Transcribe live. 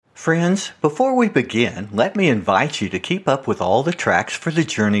Friends, before we begin, let me invite you to keep up with all the Tracks for the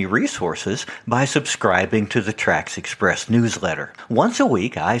Journey resources by subscribing to the Tracks Express newsletter. Once a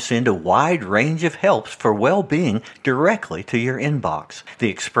week, I send a wide range of helps for well-being directly to your inbox. The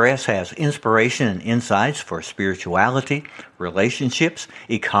Express has inspiration and insights for spirituality, relationships,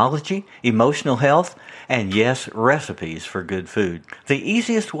 ecology, emotional health, and yes, recipes for good food. The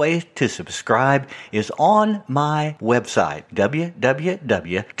easiest way to subscribe is on my website,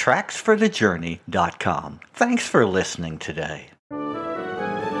 www.tracksforthejourney.com. Thanks for listening today.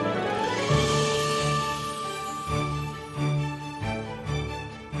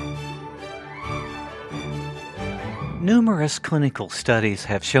 Numerous clinical studies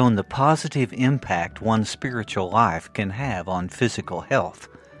have shown the positive impact one's spiritual life can have on physical health.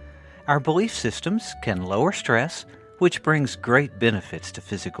 Our belief systems can lower stress, which brings great benefits to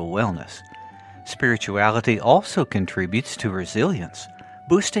physical wellness. Spirituality also contributes to resilience,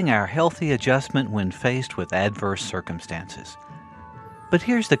 boosting our healthy adjustment when faced with adverse circumstances. But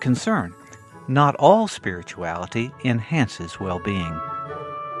here's the concern: not all spirituality enhances well-being.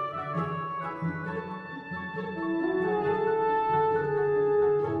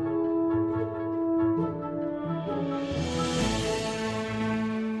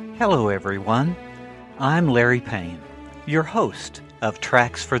 Hello everyone, I'm Larry Payne, your host of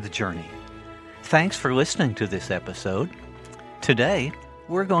Tracks for the Journey. Thanks for listening to this episode. Today,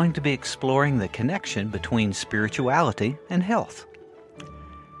 we're going to be exploring the connection between spirituality and health.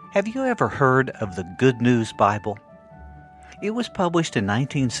 Have you ever heard of the Good News Bible? It was published in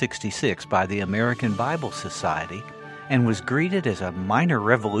 1966 by the American Bible Society and was greeted as a minor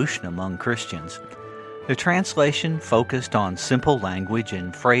revolution among Christians. The translation focused on simple language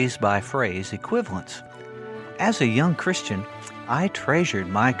and phrase-by-phrase equivalence. As a young Christian, I treasured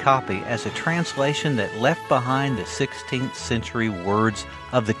my copy as a translation that left behind the 16th century words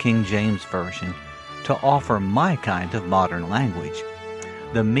of the King James Version to offer my kind of modern language.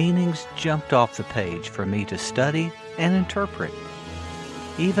 The meanings jumped off the page for me to study and interpret.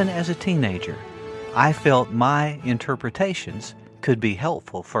 Even as a teenager, I felt my interpretations could be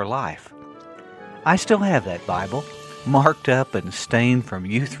helpful for life. I still have that Bible, marked up and stained from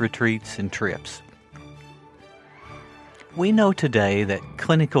youth retreats and trips. We know today that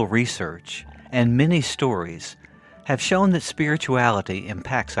clinical research and many stories have shown that spirituality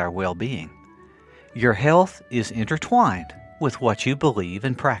impacts our well-being. Your health is intertwined with what you believe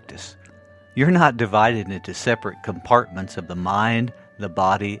and practice. You're not divided into separate compartments of the mind, the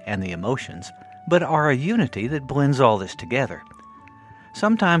body, and the emotions, but are a unity that blends all this together.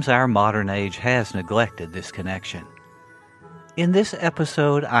 Sometimes our modern age has neglected this connection. In this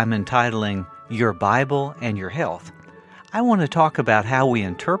episode I'm entitling Your Bible and Your Health, I want to talk about how we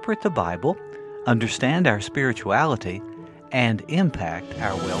interpret the Bible, understand our spirituality, and impact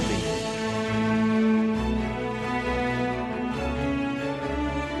our well-being.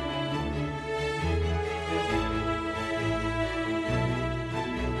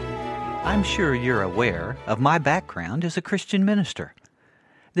 I'm sure you're aware of my background as a Christian minister.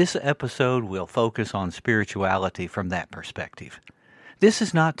 This episode will focus on spirituality from that perspective. This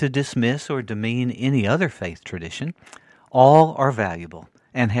is not to dismiss or demean any other faith tradition. All are valuable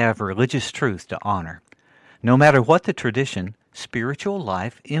and have religious truth to honor. No matter what the tradition, spiritual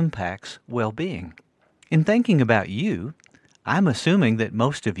life impacts well-being. In thinking about you, I'm assuming that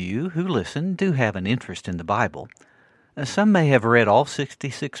most of you who listen do have an interest in the Bible. Some may have read all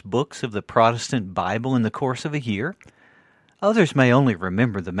 66 books of the Protestant Bible in the course of a year. Others may only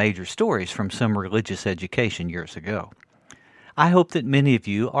remember the major stories from some religious education years ago. I hope that many of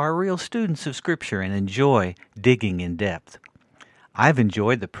you are real students of Scripture and enjoy digging in depth. I've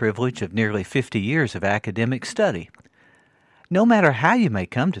enjoyed the privilege of nearly 50 years of academic study. No matter how you may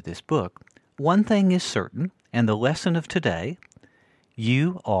come to this book, one thing is certain, and the lesson of today: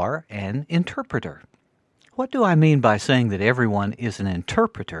 you are an interpreter. What do I mean by saying that everyone is an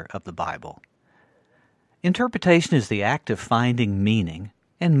interpreter of the Bible? Interpretation is the act of finding meaning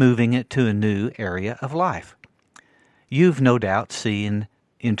and moving it to a new area of life. You've no doubt seen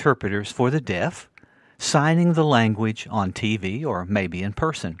interpreters for the deaf, signing the language on TV or maybe in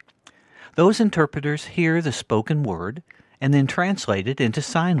person. Those interpreters hear the spoken word and then translate it into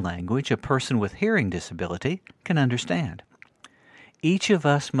sign language a person with hearing disability can understand. Each of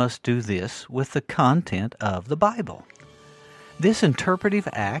us must do this with the content of the Bible. This interpretive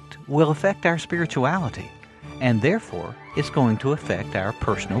act will affect our spirituality, and therefore it's going to affect our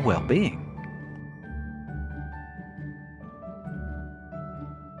personal well-being.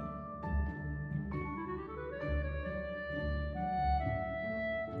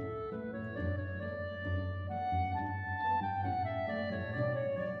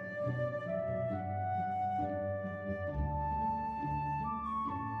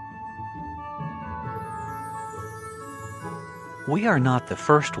 We are not the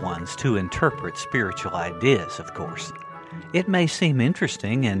first ones to interpret spiritual ideas, of course. It may seem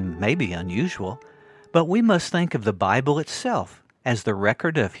interesting and maybe unusual, but we must think of the Bible itself as the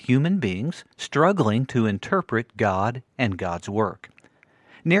record of human beings struggling to interpret God and God's work.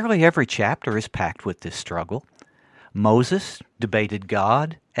 Nearly every chapter is packed with this struggle. Moses debated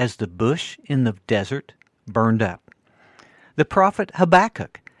God as the bush in the desert burned up. The prophet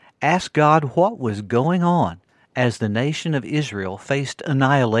Habakkuk asked God what was going on as the nation of Israel faced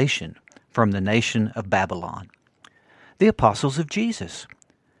annihilation from the nation of Babylon. The apostles of Jesus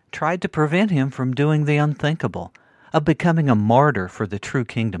tried to prevent him from doing the unthinkable, of becoming a martyr for the true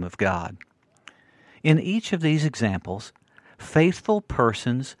kingdom of God. In each of these examples, faithful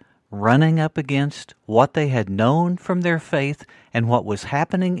persons running up against what they had known from their faith and what was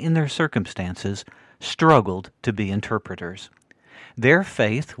happening in their circumstances struggled to be interpreters. Their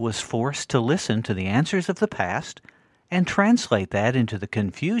faith was forced to listen to the answers of the past and translate that into the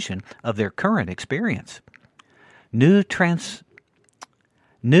confusion of their current experience. New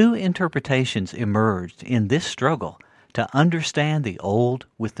interpretations emerged in this struggle to understand the old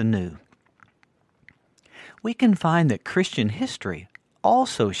with the new. We can find that Christian history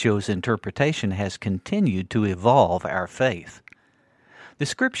also shows interpretation has continued to evolve our faith. The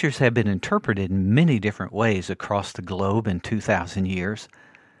Scriptures have been interpreted in many different ways across the globe in 2,000 years.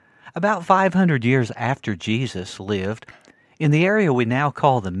 About 500 years after Jesus lived, in the area we now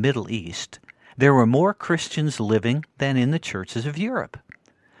call the Middle East, there were more Christians living than in the churches of Europe.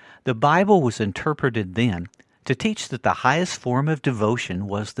 The Bible was interpreted then to teach that the highest form of devotion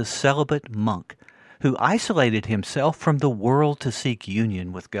was the celibate monk, who isolated himself from the world to seek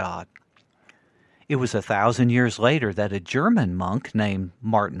union with God. It was 1,000 years later that a German monk named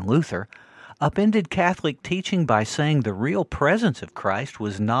Martin Luther upended Catholic teaching by saying the real presence of Christ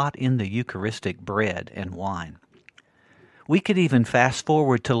was not in the Eucharistic bread and wine. We could even fast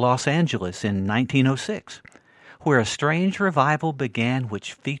forward to Los Angeles in 1906, where a strange revival began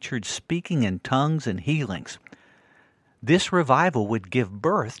which featured speaking in tongues and healings. This revival would give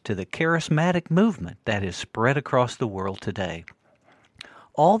birth to the charismatic movement that is spread across the world today.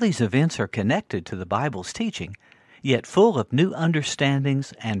 All these events are connected to the Bible's teaching, yet full of new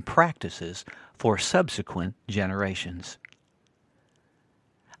understandings and practices for subsequent generations.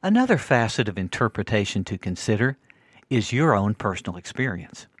 Another facet of interpretation to consider is your own personal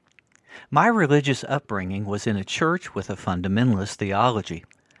experience. My religious upbringing was in a church with a fundamentalist theology.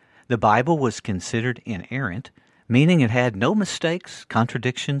 The Bible was considered inerrant, meaning it had no mistakes,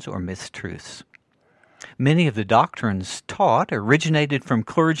 contradictions, or mistruths. Many of the doctrines taught originated from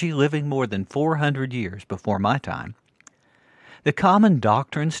clergy living more than 400 years before my time. The common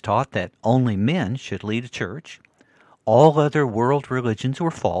doctrines taught that only men should lead a church, all other world religions were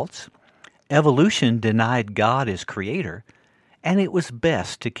false, evolution denied God as creator, and it was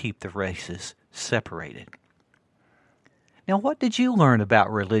best to keep the races separated. Now, what did you learn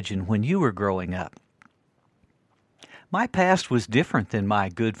about religion when you were growing up? My past was different than my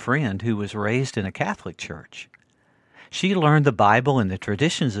good friend who was raised in a Catholic church. She learned the Bible and the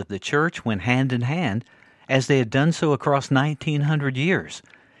traditions of the church went hand in hand, as they had done so across 1,900 years,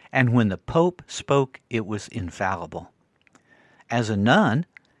 and when the Pope spoke, it was infallible. As a nun,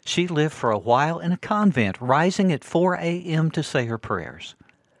 she lived for a while in a convent, rising at 4 a.m. to say her prayers.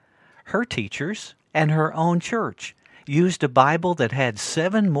 Her teachers and her own church used a Bible that had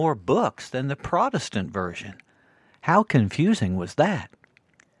 7 more books than the Protestant version. How confusing was that?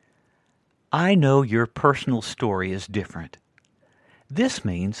 I know your personal story is different. This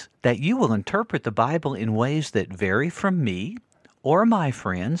means that you will interpret the Bible in ways that vary from me or my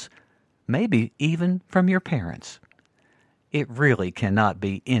friends, maybe even from your parents. It really cannot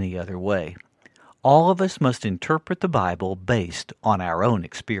be any other way. All of us must interpret the Bible based on our own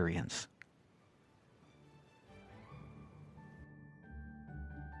experience.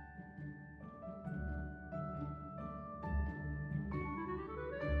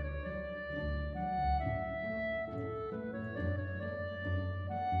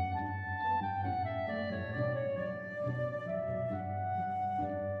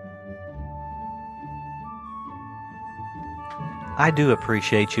 I do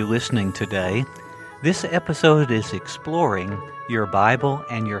appreciate you listening today. This episode is exploring your Bible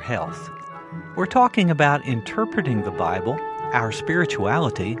and your health. We're talking about interpreting the Bible, our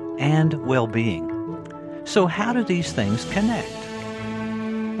spirituality, and well-being. So how do these things connect?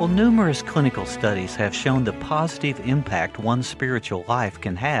 Well, numerous clinical studies have shown the positive impact one's spiritual life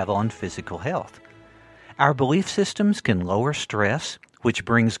can have on physical health. Our belief systems can lower stress, which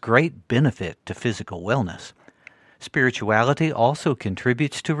brings great benefit to physical wellness. Spirituality also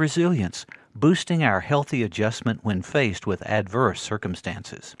contributes to resilience, boosting our healthy adjustment when faced with adverse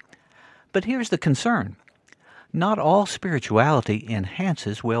circumstances. But here's the concern. Not all spirituality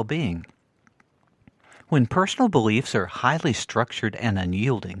enhances well-being. When personal beliefs are highly structured and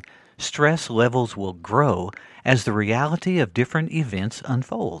unyielding, stress levels will grow as the reality of different events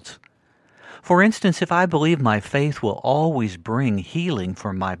unfolds. For instance, if I believe my faith will always bring healing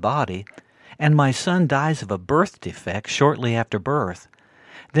for my body, and my son dies of a birth defect shortly after birth,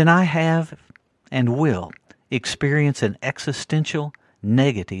 then I have and will experience an existential,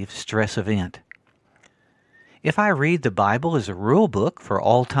 negative stress event. If I read the Bible as a rule book for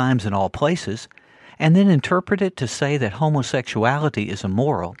all times and all places, and then interpret it to say that homosexuality is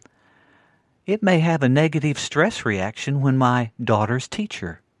immoral, it may have a negative stress reaction when my daughter's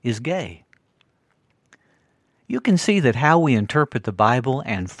teacher is gay. You can see that how we interpret the Bible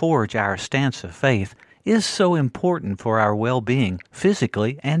and forge our stance of faith is so important for our well-being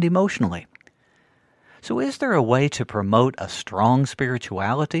physically and emotionally. So is there a way to promote a strong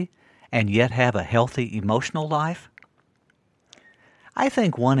spirituality and yet have a healthy emotional life? I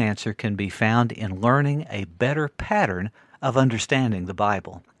think one answer can be found in learning a better pattern of understanding the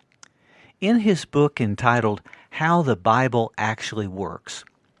Bible. In his book entitled How the Bible Actually Works,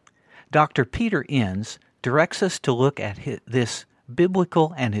 Dr. Peter Enns directs us to look at this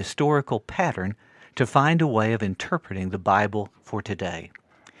biblical and historical pattern to find a way of interpreting the Bible for today.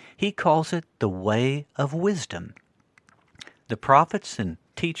 He calls it the way of wisdom. The prophets and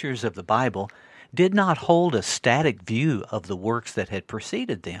teachers of the Bible did not hold a static view of the works that had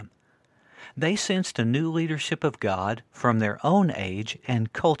preceded them. They sensed a new leadership of God from their own age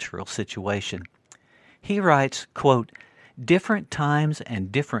and cultural situation. He writes, quote, "Different times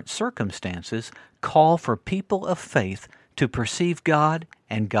and different circumstances call for people of faith to perceive God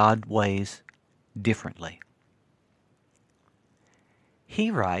and God's ways differently." He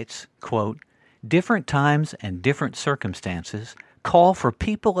writes, quote, "Different times and different circumstances call for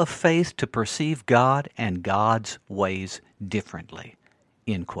people of faith to perceive God and God's ways differently."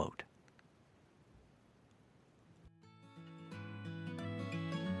 End quote.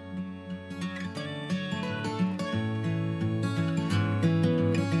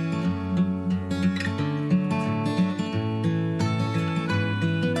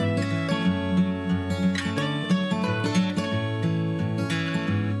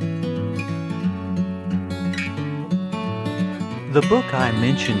 The book I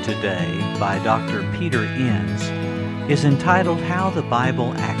mentioned today by Dr. Peter Enns is entitled How the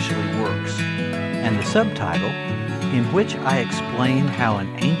Bible Actually Works, and the subtitle, in which I explain how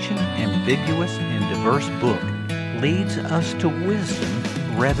an ancient, ambiguous, and diverse book leads us to wisdom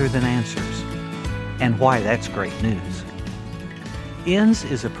rather than answers, and why that's great news. Enns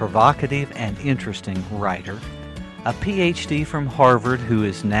is a provocative and interesting writer, a PhD from Harvard who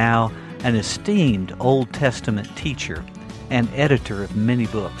is now an esteemed Old Testament teacher and editor of many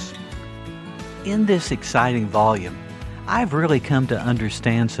books. In this exciting volume, I've really come to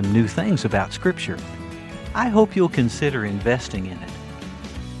understand some new things about Scripture. I hope you'll consider investing in it.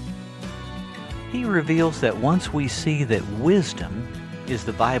 He reveals that once we see that wisdom is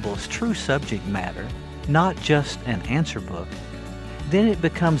the Bible's true subject matter, not just an answer book, then it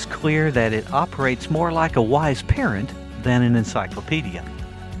becomes clear that it operates more like a wise parent than an encyclopedia.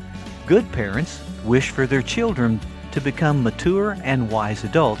 Good parents wish for their children to become mature and wise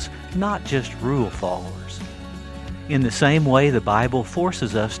adults, not just rule followers. In the same way, the Bible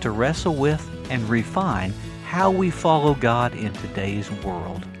forces us to wrestle with and refine how we follow God in today's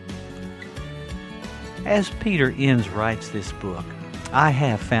world. As Peter Enns writes this book, I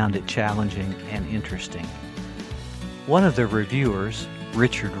have found it challenging and interesting. One of the reviewers,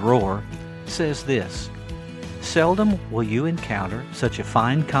 Richard Rohr, says this: "Seldom will you encounter such a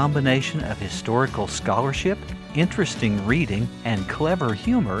fine combination of historical scholarship, interesting reading, and clever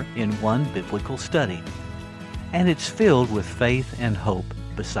humor in one biblical study. And it's filled with faith and hope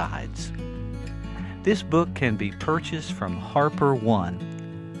besides." This book can be purchased from Harper One,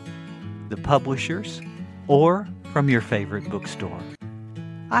 the publishers, or from your favorite bookstore.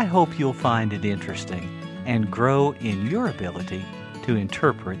 I hope you'll find it interesting and grow in your ability to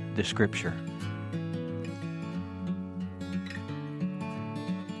interpret the Scripture.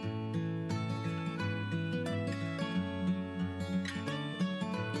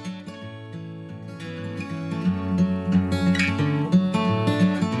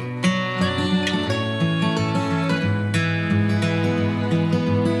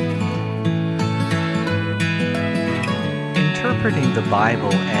 Interpreting the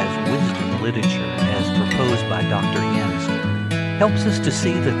Bible as wisdom literature, as proposed by Dr. Enns, helps us to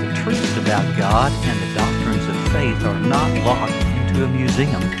see that the truths about God and the doctrines of faith are not locked into a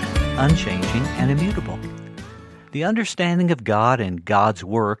museum, unchanging and immutable. The understanding of God and God's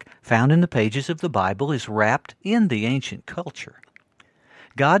work found in the pages of the Bible is wrapped in the ancient culture.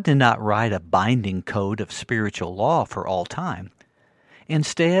 God did not write a binding code of spiritual law for all time.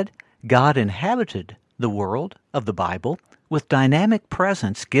 Instead, God inhabited the world of the Bible with dynamic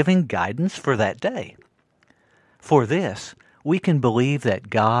presence giving guidance for that day. For this, we can believe that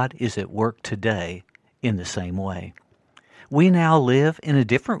God is at work today in the same way. We now live in a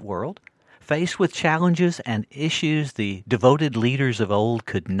different world, faced with challenges and issues the devoted leaders of old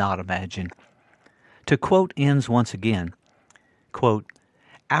could not imagine. To quote Enns once again, quote,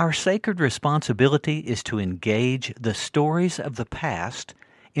 "Our sacred responsibility is to engage the stories of the past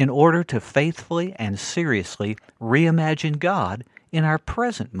in order to faithfully and seriously reimagine God in our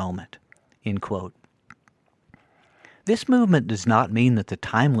present moment." End quote. This movement does not mean that the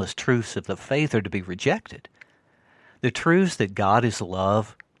timeless truths of the faith are to be rejected. The truths that God is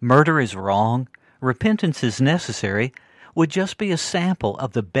love, murder is wrong, repentance is necessary, would just be a sample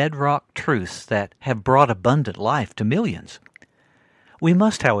of the bedrock truths that have brought abundant life to millions. We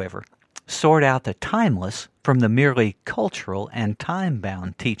must, however, sort out the timeless from the merely cultural and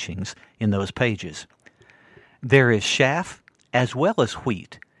time-bound teachings in those pages. There is chaff as well as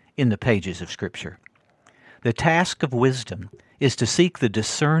wheat in the pages of Scripture. The task of wisdom is to seek the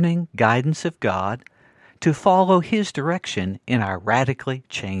discerning guidance of God, to follow His direction in our radically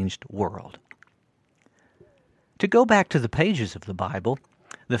changed world. To go back to the pages of the Bible,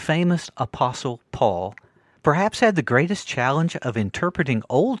 the famous Apostle Paul perhaps had the greatest challenge of interpreting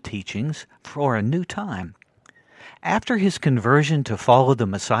old teachings for a new time. After his conversion to follow the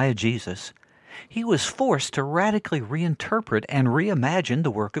Messiah Jesus, he was forced to radically reinterpret and reimagine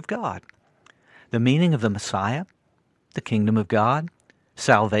the work of God. The meaning of the Messiah, the kingdom of God,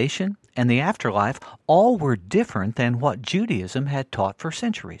 salvation, and the afterlife all were different than what Judaism had taught for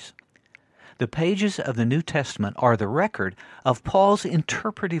centuries. The pages of the New Testament are the record of Paul's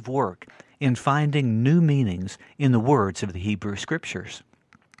interpretive work in finding new meanings in the words of the Hebrew Scriptures.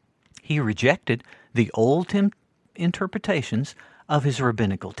 He rejected the old interpretations of his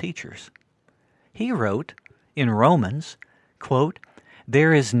rabbinical teachers. He wrote in Romans, quote,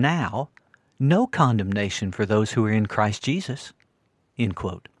 "There is now no condemnation for those who are in Christ Jesus," end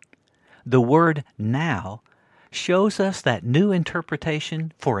quote. The word "now" shows us that new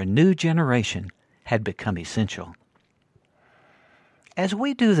interpretation for a new generation had become essential. As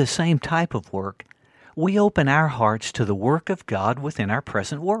we do the same type of work, we open our hearts to the work of God within our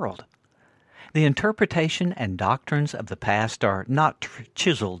present world. The interpretation and doctrines of the past are not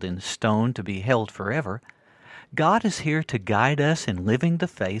chiseled in stone to be held forever. God is here to guide us in living the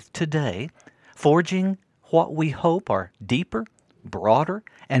faith today, forging what we hope are deeper, broader,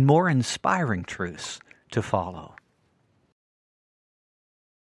 and more inspiring truths to follow.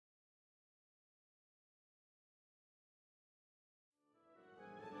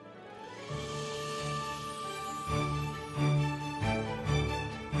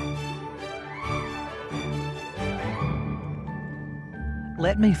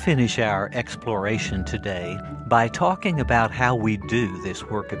 Let me finish our exploration today by talking about how we do this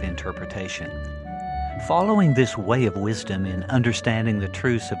work of interpretation. Following this way of wisdom in understanding the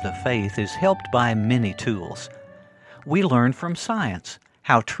truths of the faith is helped by many tools. We learn from science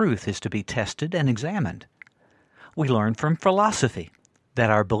how truth is to be tested and examined. We learn from philosophy that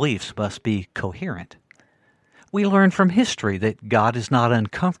our beliefs must be coherent. We learn from history that God is not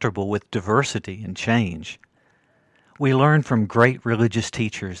uncomfortable with diversity and change. We learn from great religious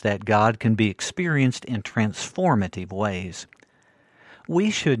teachers that God can be experienced in transformative ways.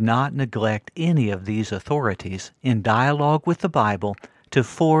 We should not neglect any of these authorities in dialogue with the Bible to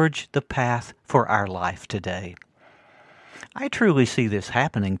forge the path for our life today. I truly see this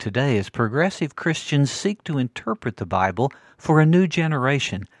happening today as progressive Christians seek to interpret the Bible for a new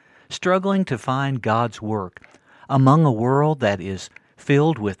generation, struggling to find God's work among a world that is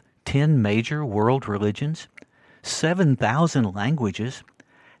filled with 10 major world religions, 7,000 languages,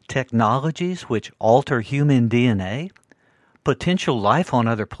 technologies which alter human DNA, potential life on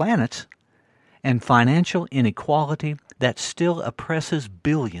other planets, and financial inequality that still oppresses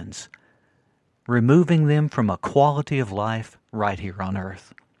billions, removing them from a quality of life right here on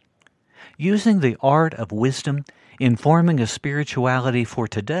earth. Using the art of wisdom in forming a spirituality for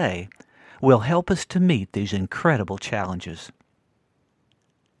today will help us to meet these incredible challenges.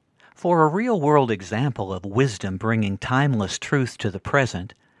 For a real-world example of wisdom bringing timeless truth to the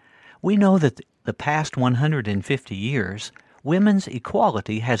present, we know that the past 150 years, women's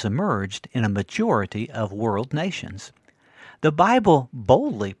equality has emerged in a majority of world nations. The Bible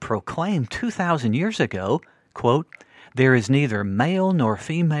boldly proclaimed 2,000 years ago, quote, There is neither male nor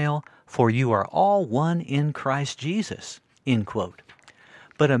female, for you are all one in Christ Jesus, end quote.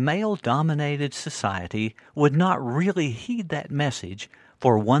 But a male-dominated society would not really heed that message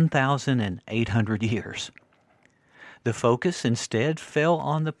for 1,800 years. The focus instead fell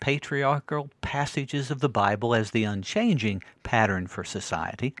on the patriarchal passages of the Bible as the unchanging pattern for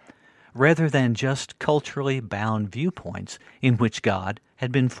society, rather than just culturally bound viewpoints in which God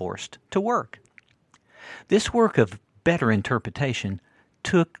had been forced to work. This work of better interpretation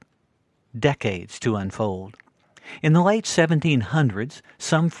took decades to unfold. In the late 1700s,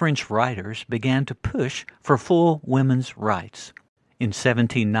 some French writers began to push for full women's rights. In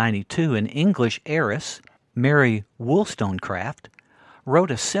 1792, an English heiress, Mary Wollstonecraft,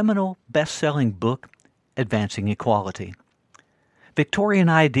 wrote a seminal best-selling book advancing equality. Victorian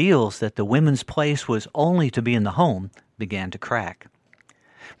ideals that the women's place was only to be in the home began to crack.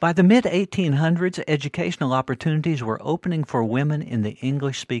 By the mid-1800s, educational opportunities were opening for women in the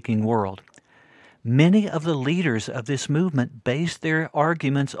English-speaking world. Many of the leaders of this movement based their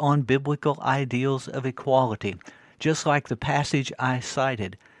arguments on biblical ideals of equality, just like the passage I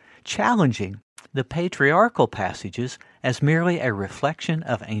cited, challenging the patriarchal passages as merely a reflection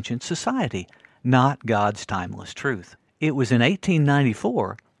of ancient society, not God's timeless truth. It was in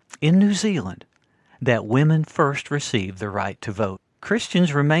 1894, in New Zealand, that women first received the right to vote.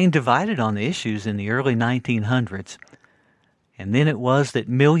 Christians remained divided on the issues in the early 1900s, and then it was that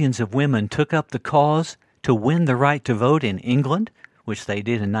millions of women took up the cause to win the right to vote in England, which they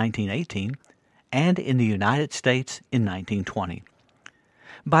did in 1918, and in the United States in 1920.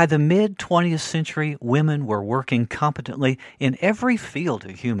 By the mid-20th century, women were working competently in every field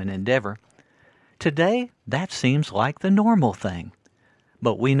of human endeavor. Today, that seems like the normal thing.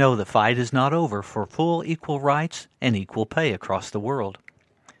 But we know the fight is not over for full equal rights and equal pay across the world.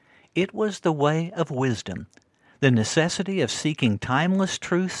 It was the way of wisdom, the necessity of seeking timeless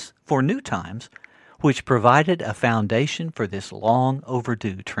truths for new times, which provided a foundation for this long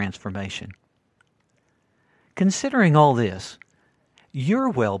overdue transformation. Considering all this, your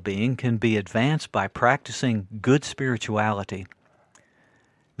well-being can be advanced by practicing good spirituality.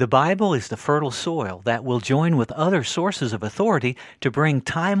 The Bible is the fertile soil that will join with other sources of authority to bring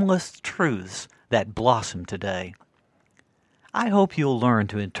timeless truths that blossom today. I hope you'll learn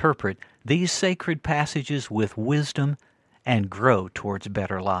to interpret these sacred passages with wisdom and grow towards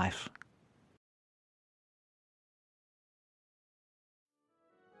better life.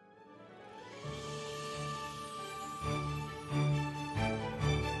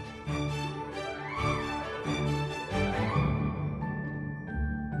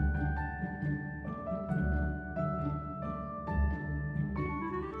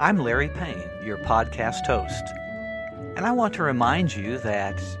 I'm Larry Payne, your podcast host, and I want to remind you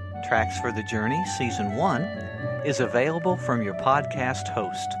that Tracks for the Journey Season 1 is available from your podcast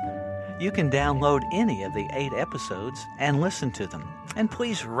host. You can download any of the 8 episodes and listen to them, and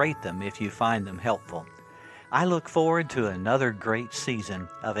please rate them if you find them helpful. I look forward to another great season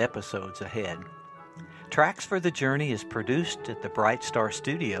of episodes ahead. Tracks for the Journey is produced at the Bright Star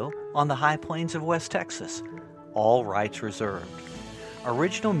Studio on the High Plains of West Texas. All rights reserved.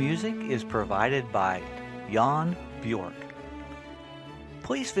 Original music is provided by Jan Bjork.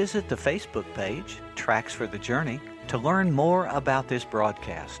 Please visit the Facebook page, Tracks for the Journey, to learn more about this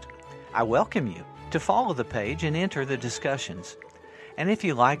broadcast. I welcome you to follow the page and enter the discussions. And if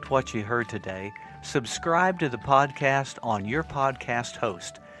you liked what you heard today, subscribe to the podcast on your podcast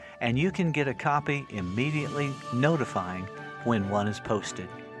host, and you can get a copy immediately notifying when one is posted.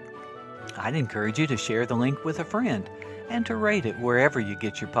 I'd encourage you to share the link with a friend and to rate it wherever you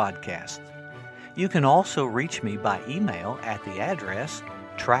get your podcasts. You can also reach me by email at the address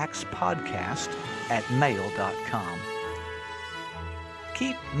trackspodcast@mail.com.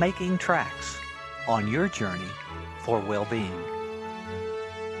 Keep making tracks on your journey for well-being.